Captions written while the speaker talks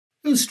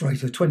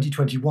Illustrator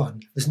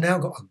 2021 has now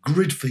got a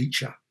grid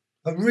feature,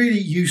 a really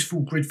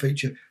useful grid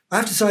feature. I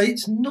have to say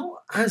it's not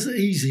as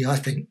easy, I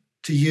think,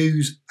 to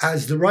use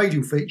as the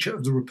radial feature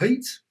of the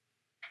repeats,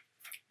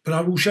 but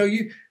I will show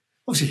you.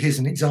 Obviously, here's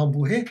an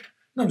example here,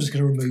 and I'm just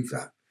going to remove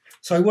that.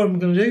 So what I'm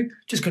going to do,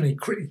 just going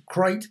to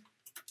create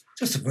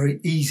just a very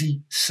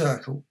easy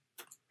circle.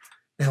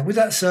 Now with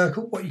that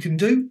circle, what you can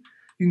do,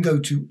 you can go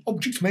to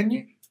Object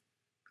menu,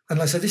 and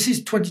like I said, this is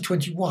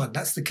 2021,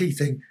 that's the key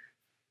thing.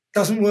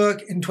 Doesn't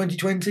work in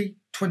 2020,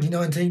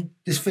 2019,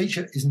 this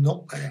feature is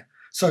not there.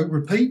 So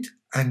repeat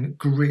and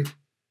grid.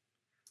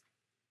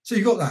 So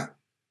you've got that.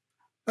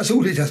 That's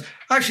all it does.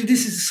 Actually,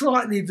 this is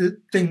slightly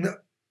the thing that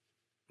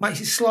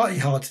makes it slightly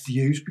harder to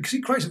use because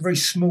it creates a very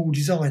small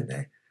design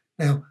there.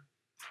 Now, I'm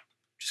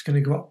just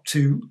going to go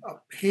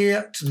up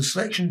here to the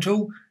selection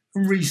tool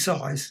and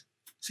resize.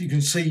 So you can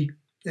see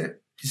the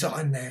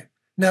design there.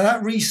 Now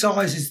that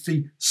resizes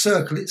the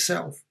circle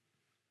itself.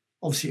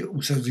 Obviously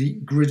also the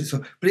grid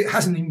itself, but it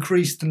hasn't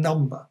increased the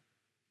number.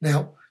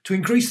 Now, to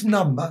increase the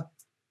number,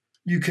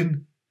 you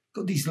can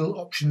got these little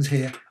options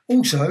here.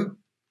 Also,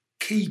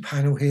 key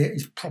panel here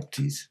is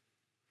properties.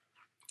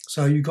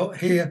 So you've got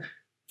here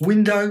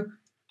window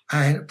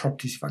and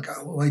properties. If I go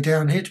all the way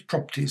down here to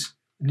properties,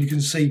 and you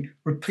can see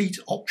repeat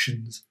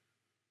options.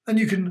 And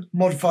you can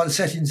modify the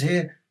settings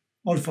here,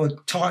 modify the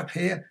type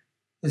here.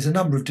 There's a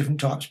number of different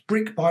types,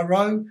 brick by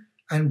row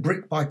and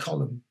brick by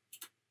column.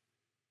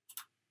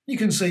 You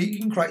can see you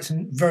can create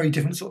some very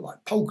different sort of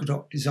like polka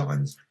dot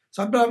designs.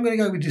 So, but I'm going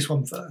to go with this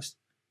one first.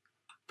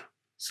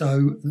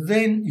 So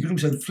then you can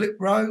also flip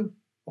row.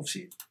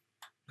 Obviously,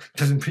 it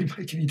doesn't really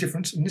make any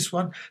difference in this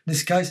one, in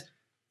this case.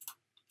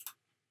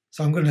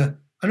 So I'm going to,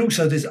 and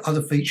also there's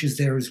other features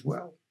there as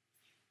well.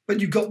 But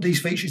you've got these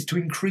features to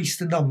increase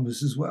the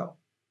numbers as well.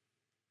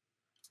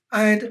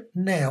 And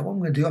now what I'm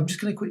going to do, I'm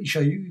just going to quickly show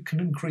you, you can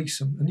increase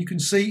them. And you can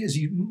see as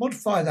you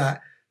modify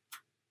that,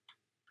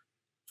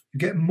 you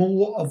get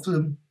more of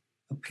them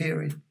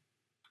appearing.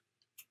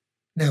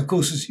 Now, of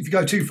course, if you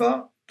go too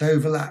far, they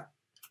overlap.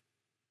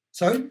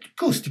 So, of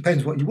course, it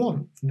depends what you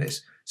want from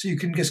this. So you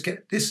can just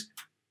get this,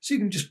 so you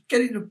can just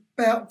get it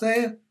about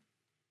there,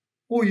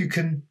 or you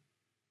can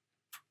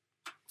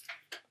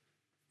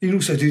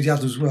also do the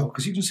other as well,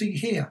 because you can see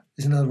here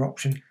is another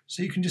option.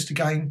 So you can just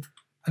again,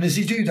 and as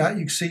you do that,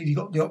 you can see you've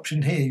got the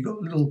option here, you've got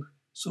a little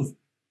sort of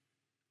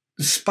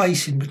the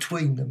space in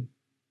between them.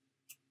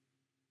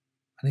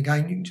 And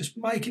again, you can just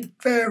make it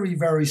very,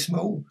 very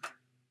small.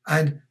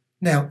 And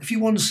now, if you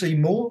want to see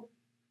more,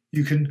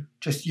 you can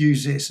just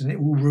use this and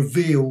it will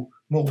reveal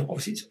more.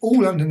 Obviously, it's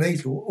all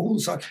underneath or all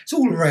the side. It's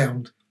all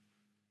around.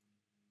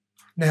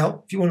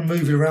 Now, if you want to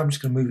move it around, I'm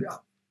just going to move it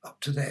up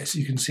to there so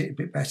you can see it a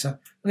bit better.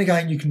 And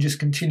again, you can just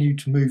continue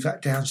to move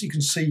that down so you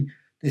can see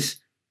this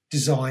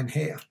design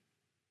here.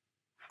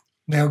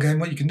 Now, again,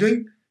 what you can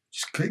do,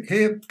 just click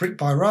here, brick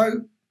by row,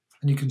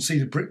 and you can see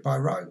the brick by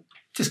row.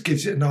 Just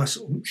gives it a nice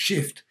sort of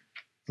shift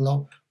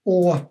along.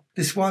 Or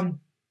this one,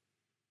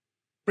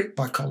 brick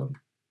by column.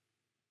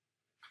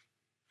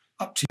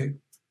 Up to you.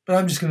 But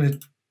I'm just going to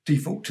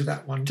default to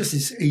that one. Just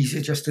it's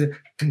easier just to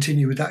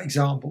continue with that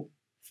example.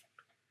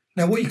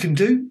 Now what you can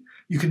do,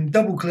 you can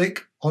double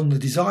click on the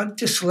design,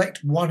 just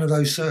select one of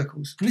those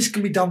circles. And this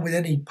can be done with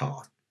any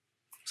path.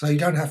 So you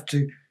don't have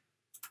to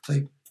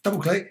say double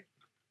click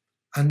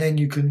and then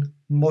you can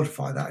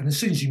modify that. And as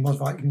soon as you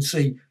modify it, you can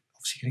see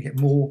obviously you're going to get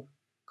more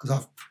because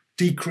I've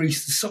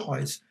decreased the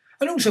size.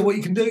 And also what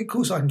you can do, of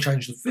course, I can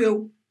change the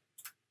fill.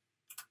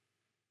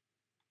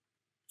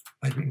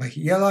 Maybe make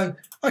it yellow.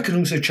 I can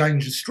also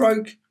change the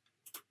stroke.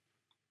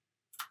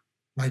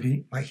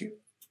 Maybe make it.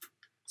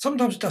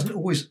 Sometimes it doesn't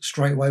always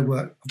straight away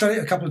work. I've done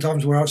it a couple of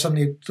times where I've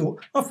suddenly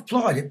thought, I've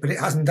applied it, but it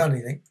hasn't done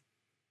anything.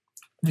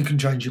 You can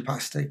change your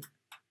opacity.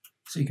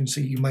 So you can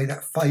see you made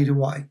that fade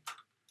away.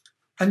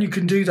 And you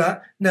can do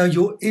that. Now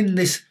you're in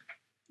this,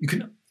 you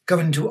can go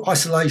into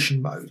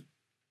isolation mode.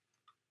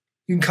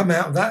 You can come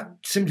out of that,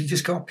 simply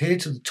just go up here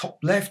to the top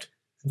left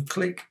and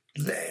click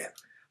there.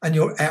 And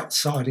you're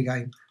outside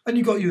again. And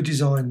you've got your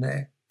design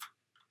there.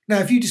 Now,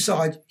 if you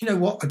decide, you know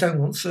what, I don't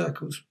want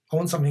circles. I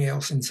want something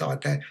else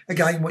inside there.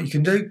 Again, what you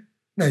can do,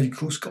 now you of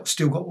course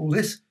still got all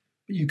this,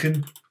 but you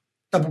can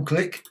double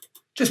click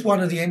just one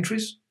of the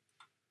entries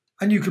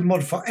and you can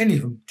modify any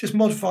of them. Just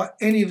modify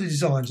any of the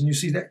designs and you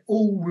see that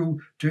all will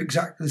do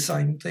exactly the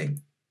same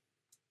thing.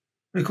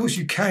 But of course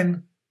you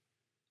can,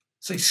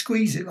 say,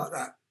 squeeze it like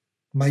that.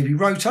 Maybe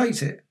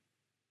rotate it.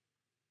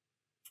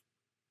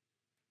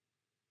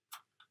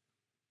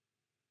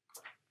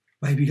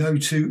 Maybe go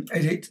to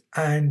edit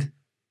and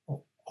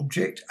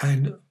object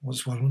and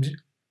what's one I wanted?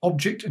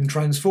 Object and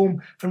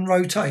transform and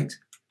rotate.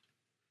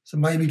 So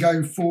maybe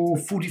go for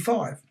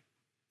 45.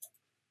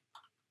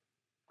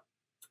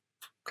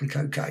 Click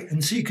OK.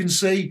 And so you can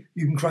see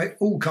you can create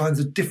all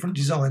kinds of different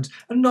designs.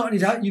 And not only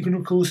that, you can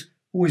of course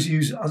always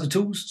use other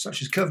tools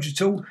such as curvature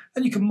tool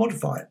and you can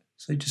modify it.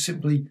 So just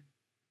simply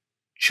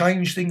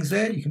change things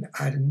there. You can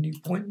add a new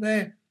point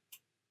there.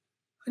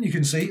 And you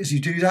can see as you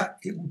do that,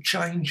 it will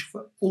change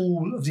for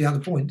all of the other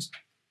points.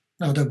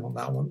 Now I don't want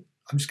that one.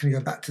 I'm just going to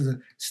go back to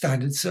the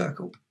standard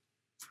circle.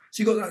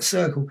 So you've got that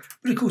circle.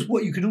 But of course,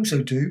 what you can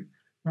also do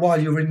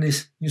while you're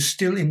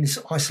still in this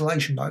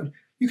isolation mode,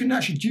 you can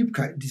actually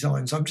duplicate the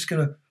design. So I'm just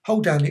going to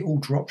hold down the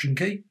Alt or Option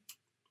key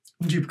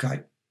and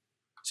duplicate.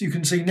 So you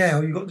can see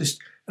now you've got this,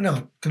 and now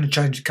I'm going to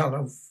change the colour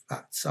of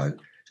that. So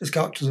just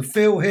go up to the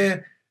fill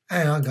here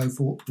and I'll go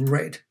for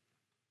red.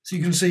 So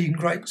you can see you can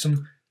create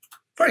some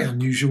very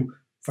unusual,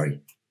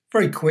 very,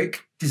 very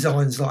quick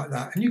designs like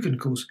that. And you can, of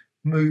course,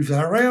 move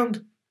that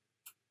around.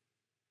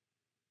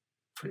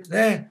 Put it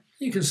there.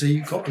 You can see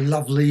you've got a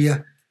lovely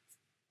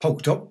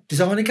polka dot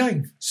design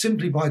again,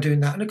 simply by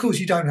doing that. And of course,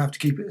 you don't have to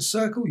keep it a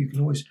circle. You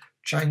can always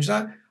change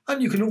that.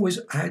 And you can always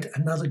add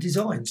another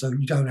design. So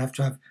you don't have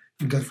to have,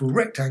 you can go for a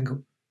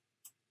rectangle.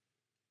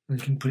 And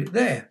you can put it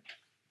there.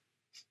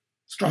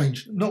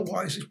 Strange, not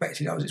what I was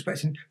expecting. I was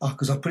expecting,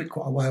 because I put it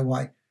quite a way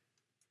away.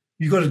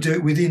 You've got to do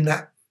it within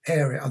that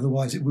area,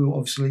 otherwise it will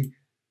obviously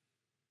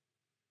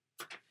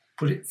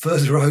put it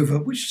further over,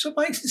 which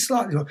makes it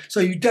slightly wrong.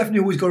 So you definitely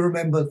always got to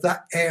remember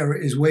that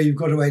area is where you've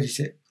got to edit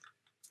it.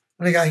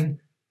 And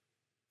again,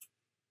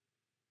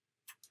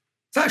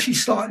 it's actually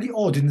slightly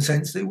odd in the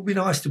sense that it would be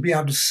nice to be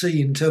able to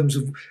see in terms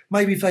of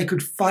maybe if they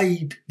could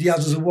fade the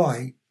others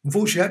away.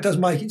 Unfortunately, that does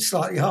make it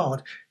slightly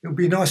hard. It would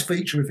be a nice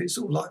feature if it's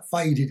sort of like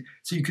faded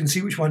so you can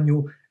see which one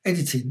you're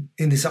editing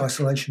in this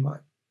isolation mode.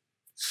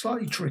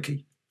 Slightly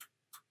tricky.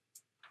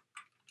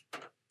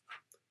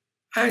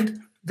 And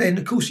then,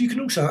 of course, you can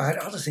also add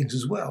other things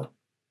as well.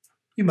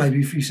 You maybe,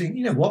 if you think,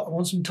 you know what, I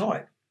want some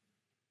type.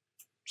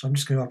 So I'm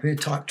just going to up here,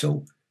 type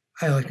tool,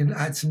 and I can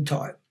add some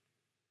type.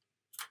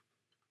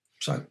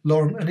 So,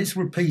 Lauren, and it's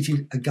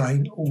repeated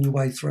again all the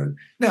way through.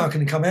 Now I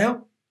can come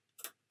out,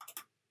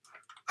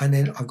 and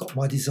then I've got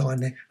my design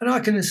there. And I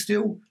can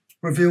still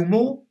reveal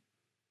more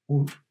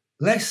or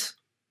less.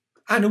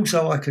 And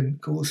also I can,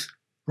 of course,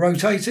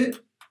 rotate it.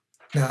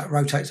 Now it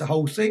rotates the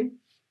whole thing.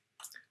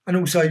 And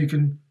also you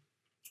can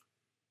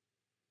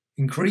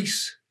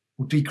increase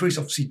or decrease,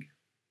 obviously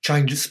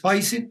change the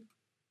spacing.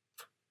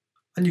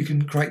 And you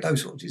can create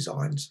those sort of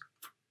designs.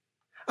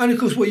 And of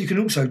course, what you can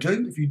also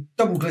do, if you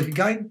double click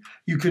again,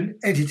 you can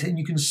edit it and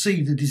you can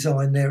see the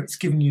design there. It's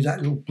giving you that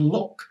little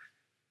block.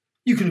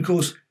 You can, of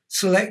course,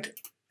 select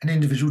an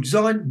individual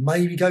design,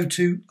 maybe go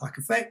to like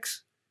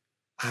effects,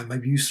 and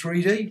maybe use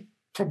 3D,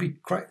 probably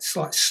create a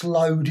slight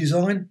slow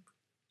design.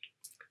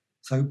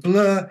 So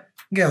blur,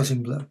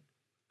 Gaussian blur.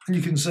 And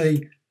you can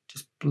see,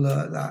 just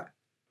blur that,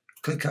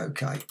 click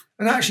OK.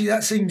 And actually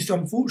that seems to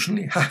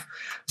unfortunately have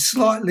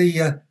slightly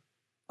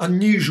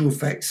unusual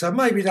effects. So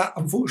maybe that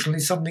unfortunately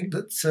is something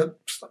that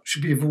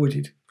should be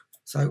avoided.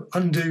 So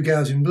undo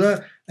Gaussian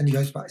blur, and you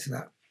go back to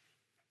that.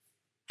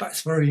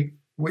 That's very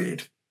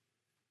weird.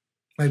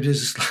 Maybe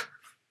there's a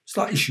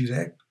slight issue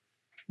there,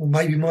 or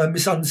maybe my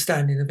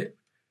misunderstanding of it.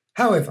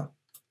 However,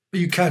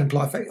 you can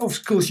apply effects.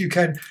 Of course, you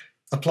can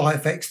apply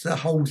effects to the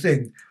whole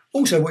thing.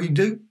 Also, what you can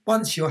do,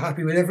 once you're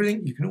happy with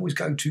everything, you can always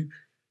go to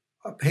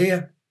up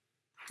here.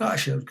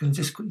 Actually, I'm going to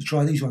just quickly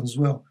try these ones as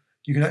well.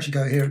 You can actually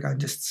go here again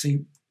just to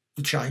see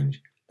the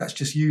change. That's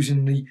just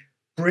using the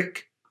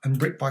brick and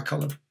brick by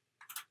column.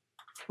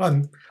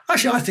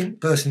 Actually, I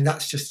think personally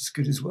that's just as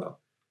good as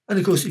well. And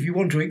of course, if you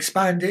want to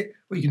expand it,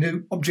 what you can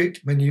do,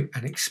 Object, Menu,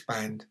 and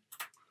Expand.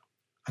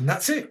 And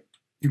that's it.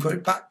 You've got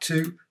it back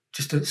to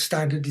just a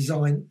standard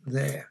design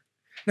there.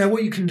 Now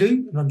what you can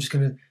do, and I'm just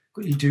going to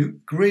quickly do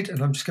grid,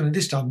 and I'm just going to,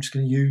 this time I'm just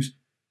going to use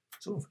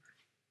sort of,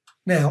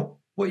 now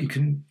what you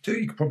can do,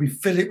 you can probably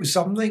fill it with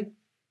something,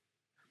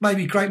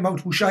 maybe create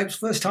multiple shapes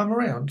first time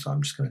around. So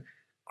I'm just going to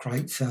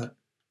create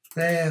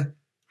there,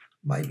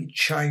 maybe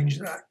change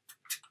that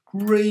to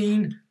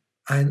green,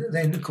 and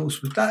then of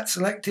course with that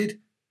selected,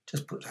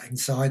 just put that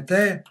inside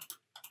there.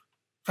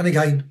 And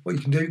again, what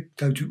you can do,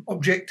 go to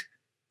Object,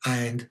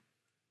 and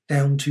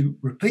down to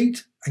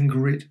Repeat and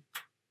Grid.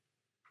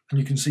 And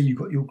you can see you've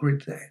got your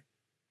grid there.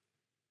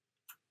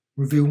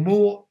 Reveal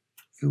more,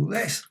 reveal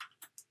less,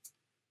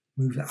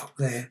 move that up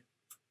there.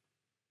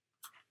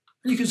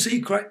 And you can see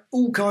you create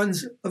all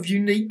kinds of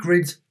unique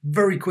grids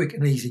very quick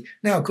and easy.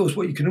 Now, of course,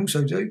 what you can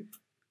also do,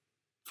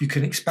 you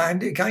can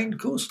expand it again, of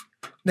course.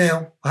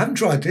 Now, I haven't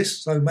tried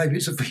this, so maybe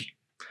it's a feature.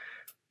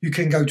 You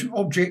can go to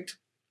Object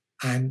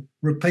and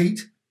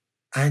Repeat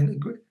and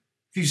Grid.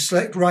 If you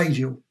select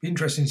Radial, be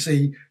interesting to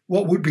see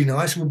what would be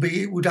nice would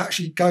be it would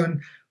actually go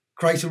and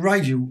create a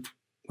radial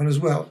one as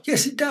well.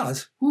 Yes, it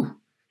does. Whew,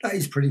 that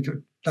is pretty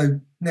good.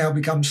 Though now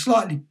becomes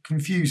slightly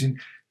confusing,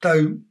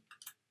 though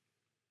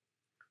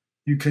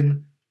you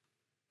can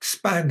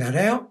expand that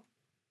out.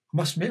 I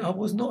must admit, I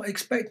was not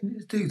expecting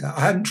it to do that.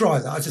 I hadn't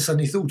tried that. I just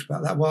suddenly thought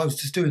about that while I was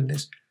just doing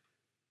this.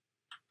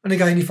 And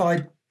again, if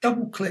I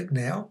double click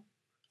now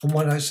on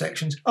one of those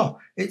sections, oh,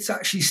 it's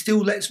actually still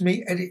lets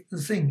me edit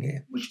the thing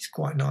here, which is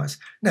quite nice.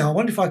 Now, I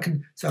wonder if I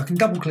can, so I can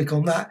double click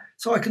on that,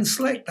 so I can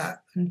select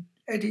that and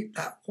edit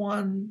that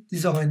one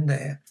design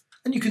there.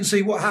 And you can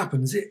see what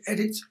happens. It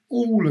edits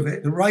all of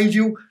it, the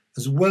radial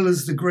as well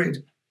as the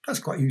grid. That's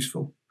quite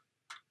useful.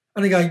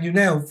 And again, you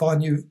now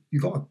find you've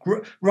got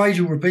a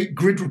radial repeat,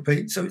 grid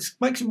repeat, so it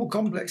makes it more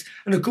complex.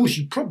 And of course,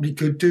 you probably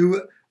could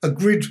do a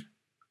grid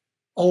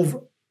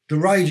of the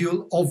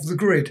radial of the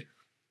grid.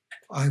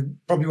 I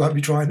probably won't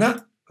be trying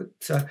that, but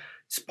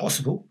it's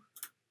possible.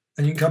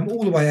 And you can come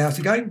all the way out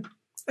again.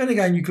 And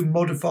again, you can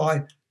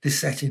modify this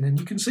setting, and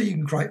you can see you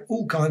can create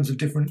all kinds of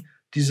different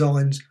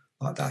designs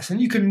like that. And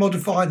you can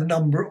modify the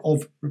number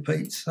of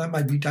repeats. So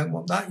maybe you don't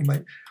want that, you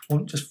may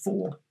want just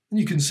 4. And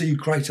you can see you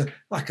create a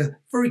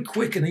very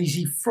quick and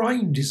easy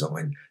frame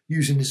design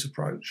using this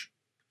approach.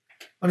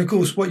 And of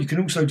course, what you can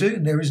also do,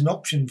 and there is an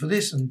option for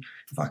this, and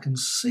if I can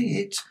see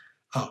it,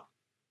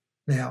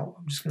 now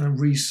I'm just going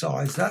to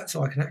resize that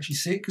so I can actually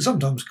see it, because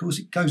sometimes, of course,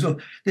 it goes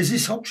off. There's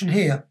this option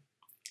here,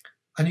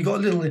 and you've got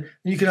a little, and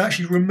you can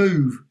actually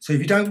remove. So if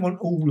you don't want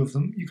all of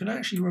them, you can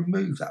actually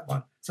remove that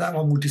one. So that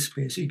one will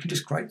disappear. So you can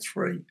just create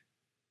 3.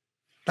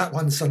 That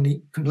one's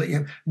suddenly completely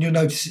empty, and you'll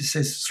notice it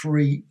says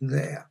 3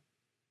 there.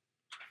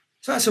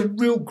 So that's a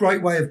real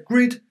great way of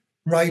grid,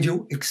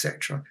 radial,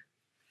 etc.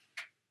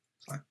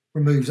 So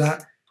remove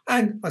that,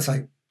 and I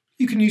say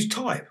you can use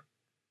type.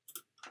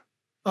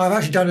 I've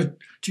actually done a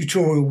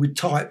tutorial with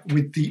type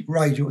with the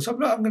radial, so I'm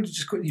going to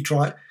just quickly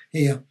try it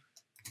here.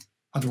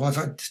 Otherwise,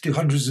 I'd just do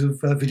hundreds of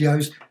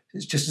videos.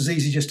 It's just as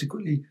easy just to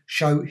quickly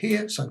show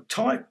here. So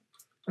type,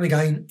 and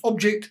again,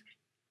 object,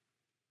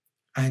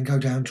 and go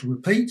down to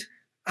repeat,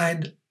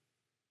 and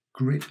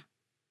grid.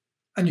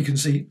 And you can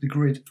see the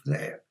grid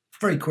there.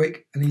 Very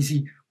quick and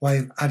easy way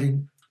of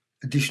adding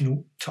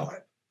additional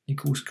type. You,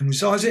 of course, can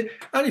resize it.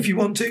 And if you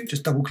want to,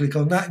 just double click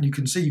on that, and you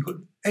can see you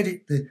can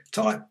edit the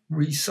type,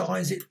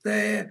 resize it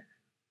there,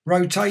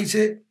 rotate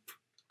it,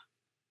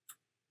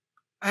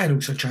 and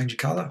also change the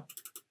colour.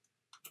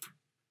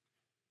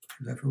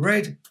 Go for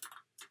red.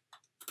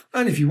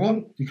 And if you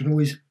want, you can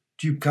always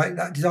duplicate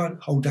that design,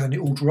 hold down the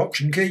Alt or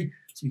Option key.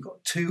 So you've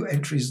got 2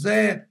 entries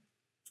there.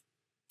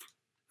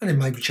 And then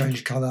maybe change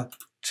the colour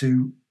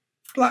to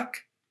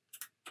black.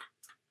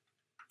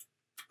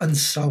 And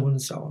so on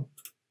and so on.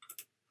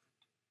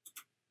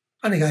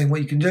 And again,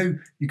 what you can do,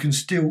 you can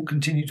still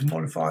continue to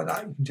modify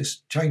that. You can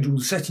just change all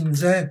the settings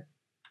there.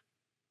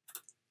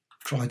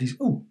 Try these.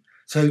 Oh,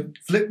 so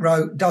flip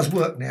row does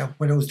work now.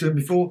 When I was doing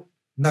before,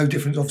 no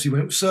difference obviously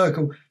when it was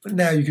circle, but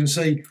now you can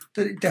see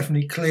that it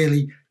definitely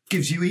clearly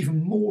gives you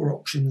even more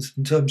options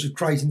in terms of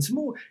creating some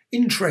more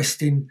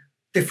interesting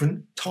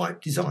different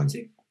type designs.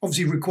 It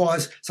obviously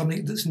requires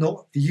something that's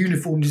not a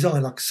uniform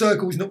design, like a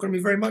circle is not going to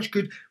be very much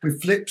good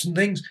with flips and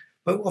things.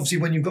 But obviously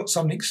when you've got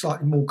something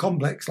slightly more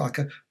complex, like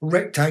a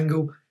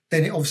rectangle,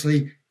 then it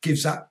obviously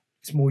gives that,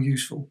 it's more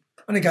useful.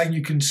 And again,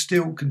 you can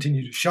still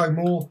continue to show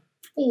more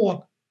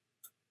or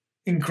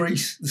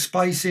increase the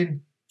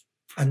spacing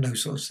and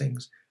those sorts of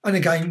things. And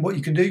again, what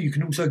you can do, you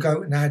can also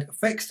go and add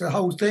effects to the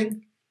whole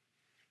thing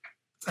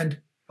and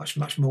much,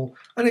 much more.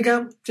 And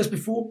again, just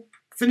before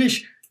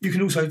finish, you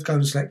can also go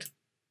and select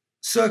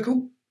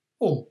circle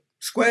or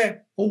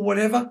square or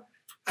whatever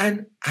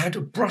and add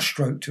a brush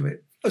stroke to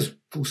it. There's, of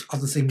course,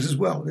 other things as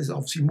well. There's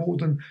obviously more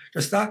than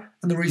just that.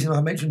 And the reason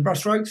I mentioned brush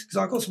strokes is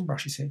I've got some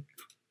brushes here.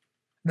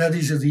 Now,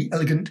 these are the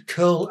Elegant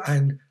Curl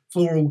and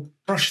Floral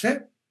brush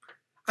set.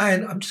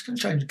 And I'm just going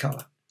to change the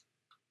colour.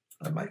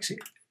 That makes it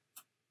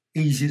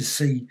easier to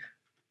see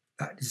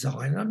that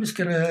design. I'm just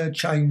going to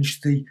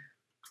change the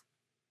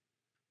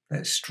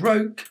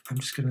stroke. I'm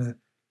just going to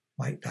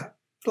make that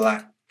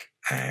black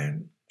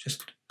and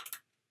just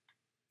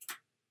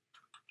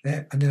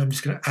there. And then I'm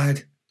just going to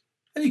add.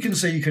 And you can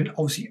see you can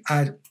obviously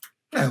add,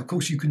 now of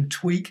course you can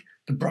tweak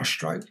the brush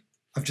stroke.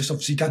 I've just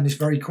obviously done this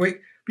very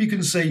quick, but you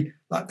can see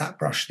like that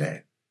brush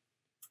there.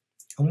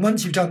 And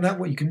once you've done that,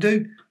 what you can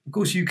do, of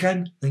course you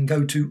can then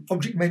go to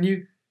Object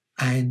menu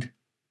and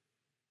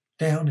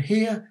down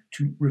here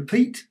to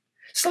repeat.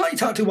 Slightly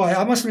tucked away,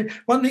 I must admit,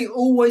 one thing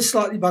always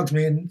slightly bugs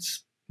me, and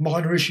it's a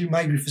minor issue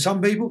maybe for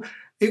some people,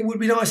 it would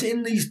be nice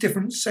in these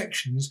different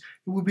sections,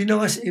 it would be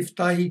nice if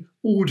they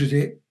ordered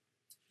it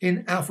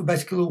in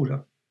alphabetical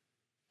order.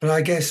 But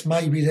I guess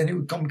maybe then it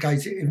would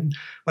complicate it, in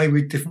maybe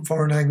with different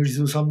foreign languages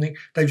or something.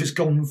 They've just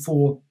gone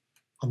for,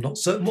 I'm not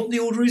certain what the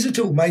order is at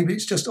all. Maybe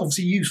it's just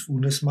obviously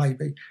usefulness,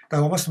 maybe.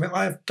 Though I must admit,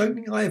 I don't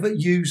think I ever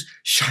use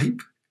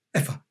shape,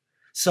 ever.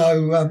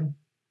 So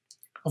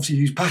obviously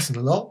use pattern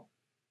a lot,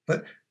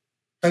 but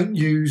don't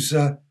use,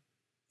 I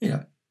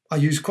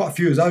use quite a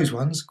few of those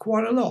ones,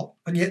 quite a lot.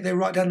 And yet they're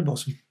right down the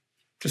bottom.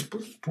 Just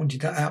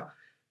pointed that out.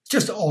 It's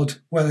just odd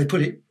where they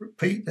put it,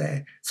 repeat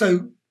there.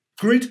 So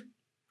grid.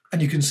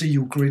 And you can see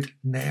your grid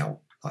now,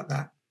 like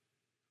that.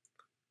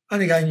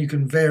 And again, you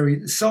can vary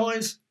the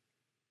size.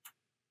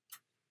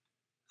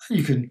 And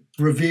you can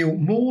reveal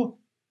more.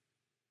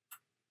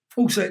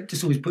 Also, it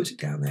just always puts it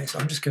down there. So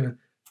I'm just going to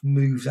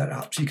move that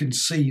up so you can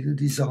see the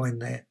design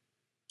there.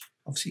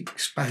 Obviously,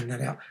 expand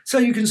that out. So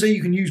you can see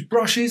you can use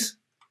brushes.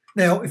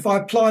 Now, if I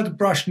apply the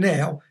brush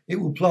now, it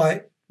will apply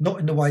it not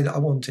in the way that I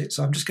want it.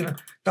 So I'm just going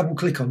to double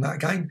click on that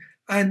again.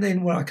 And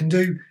then what I can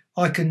do,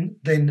 I can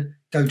then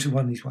go to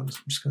one of these ones.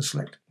 I'm just going to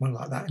select one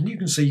like that. And you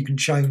can see you can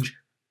change,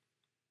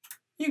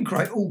 you can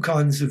create all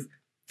kinds of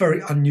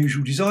very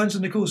unusual designs.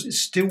 And of course,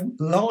 it's still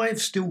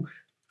live, so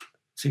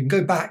you can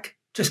go back,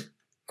 just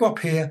go up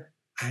here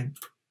and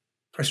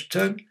press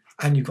return.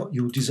 and you've got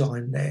your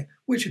design there,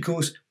 which of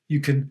course you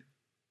can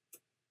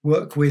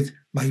work with,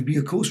 maybe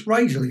of course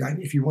Radial again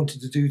if you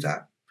wanted to do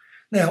that.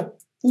 Now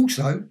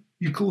also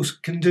you of course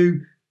can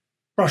do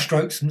brush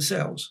strokes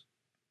themselves.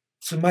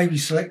 So maybe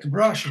select a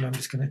brush, and I'm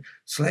just going to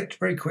select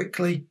very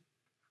quickly.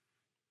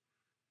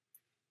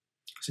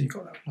 So you've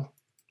got that, well,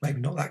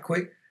 maybe not that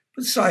quick,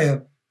 but say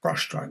a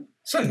brush stroke,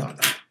 something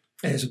like that.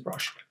 There's a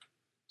brush.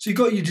 So you've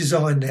got your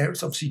design there.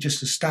 It's obviously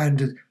just a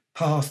standard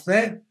path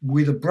there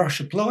with a brush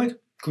applied.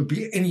 Could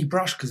be any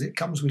brush because it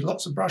comes with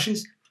lots of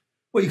brushes.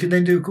 What you can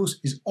then do, of course,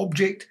 is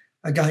object,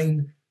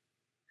 again,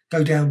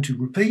 go down to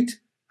repeat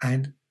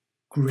and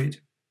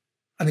grid.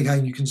 And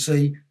again, you can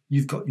see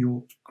you've got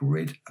your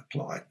grid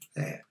applied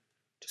there.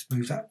 Just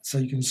move that so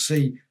you can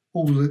see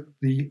all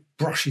the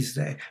brushes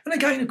there. And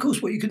again, of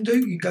course, what you can do,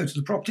 you can go to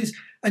the properties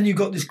and you've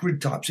got this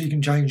grid type. So you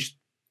can change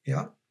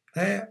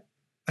there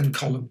and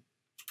column.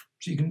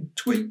 So you can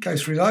tweak, go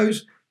through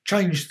those,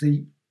 change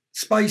the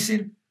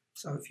spacing.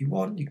 So if you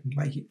want, you can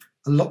make it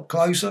a lot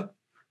closer.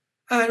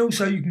 And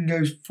also you can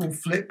go full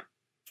flip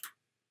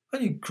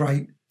and you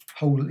create a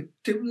whole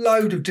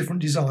load of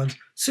different designs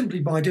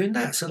simply by doing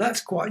that. So that's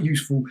quite a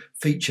useful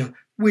feature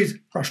with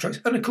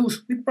brushstrokes. And of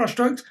course, with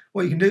brushstrokes,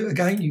 what you can do,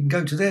 again, you can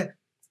go to there,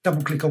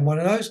 double click on one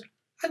of those,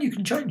 and you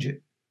can change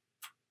it.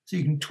 So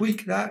you can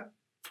tweak that,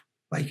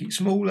 make it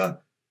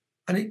smaller,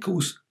 and it of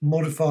course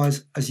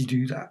modifies as you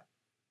do that.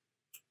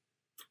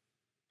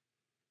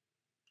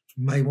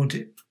 You may want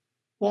it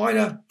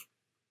wider,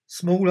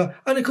 smaller,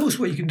 and of course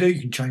what you can do,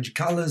 you can change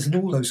colours and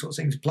all those sorts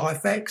of things, apply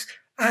effects,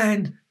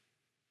 and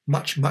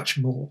much, much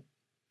more.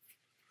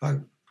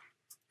 So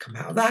come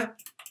out of that.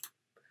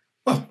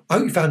 Well, I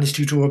hope you found this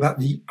tutorial about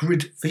the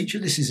grid feature.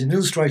 This is in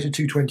Illustrator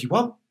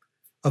 221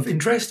 of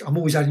interest. I'm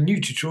always adding new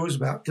tutorials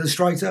about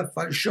Illustrator,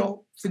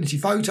 Photoshop, Affinity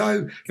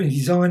Photo, Affinity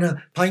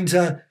Designer,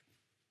 Painter,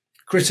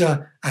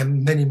 Critter,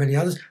 and many, many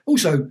others.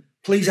 Also,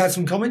 please add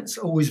some comments.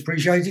 Always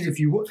appreciated. If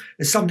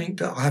there's something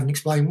that I haven't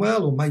explained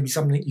well, or maybe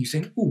something you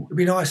think, oh, it'd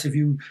be nice if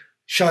you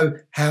show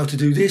how to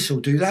do this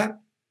or do that.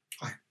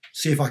 I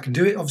see if I can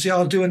do it. Obviously,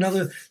 I'll do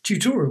another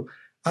tutorial.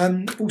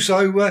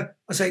 Also,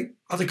 I say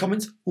other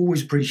comments,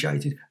 always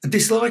appreciated. A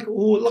dislike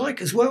or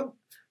like as well.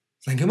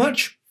 Thank you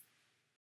much.